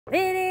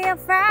Video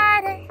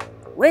Friday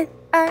with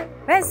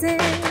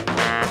ArtResin.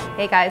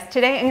 Hey guys,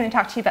 today I'm going to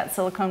talk to you about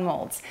silicone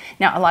molds.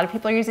 Now, a lot of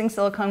people are using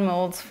silicone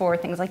molds for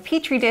things like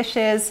petri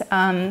dishes,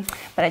 but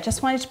I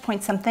just wanted to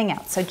point something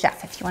out. So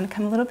Jeff, if you want to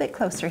come a little bit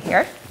closer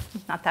here,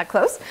 not that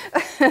close.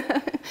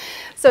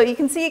 So you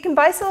can see you can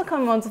buy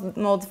silicone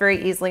molds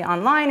very easily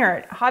online or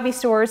at hobby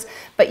stores,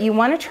 but you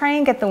want to try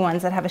and get the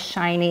ones that have a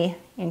shiny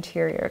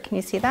interior. Can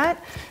you see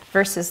that?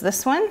 Versus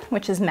this one,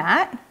 which is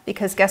matte,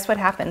 because guess what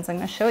happens? I'm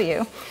going to show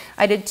you.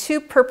 I did 2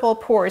 purple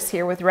pours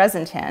here with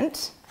resin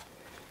tint.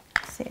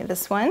 See,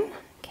 this one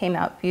came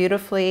out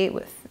beautifully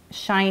with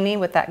shiny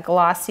with that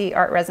glossy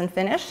ArtResin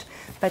finish,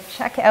 but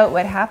check out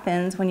what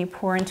happens when you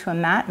pour into a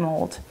matte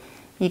mold.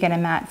 You get a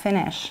matte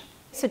finish.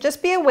 So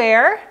just be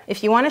aware,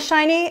 if you want a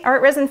shiny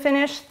ArtResin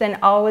finish, then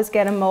always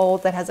get a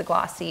mold that has a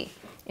glossy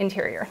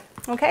interior,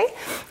 okay?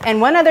 And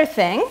one other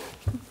thing,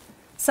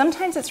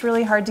 sometimes it's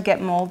really hard to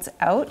get molds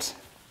out.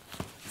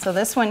 So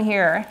this one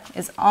here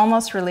is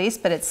almost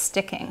released, but it's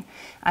sticking.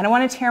 I don't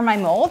want to tear my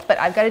mold, but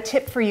I've got a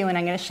tip for you and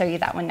I'm going to show you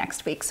that one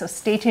next week, so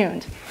stay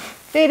tuned.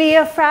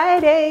 Video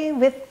Friday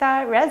with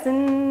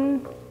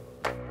ArtResin.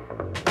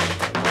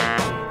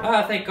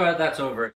 Thank God that's over.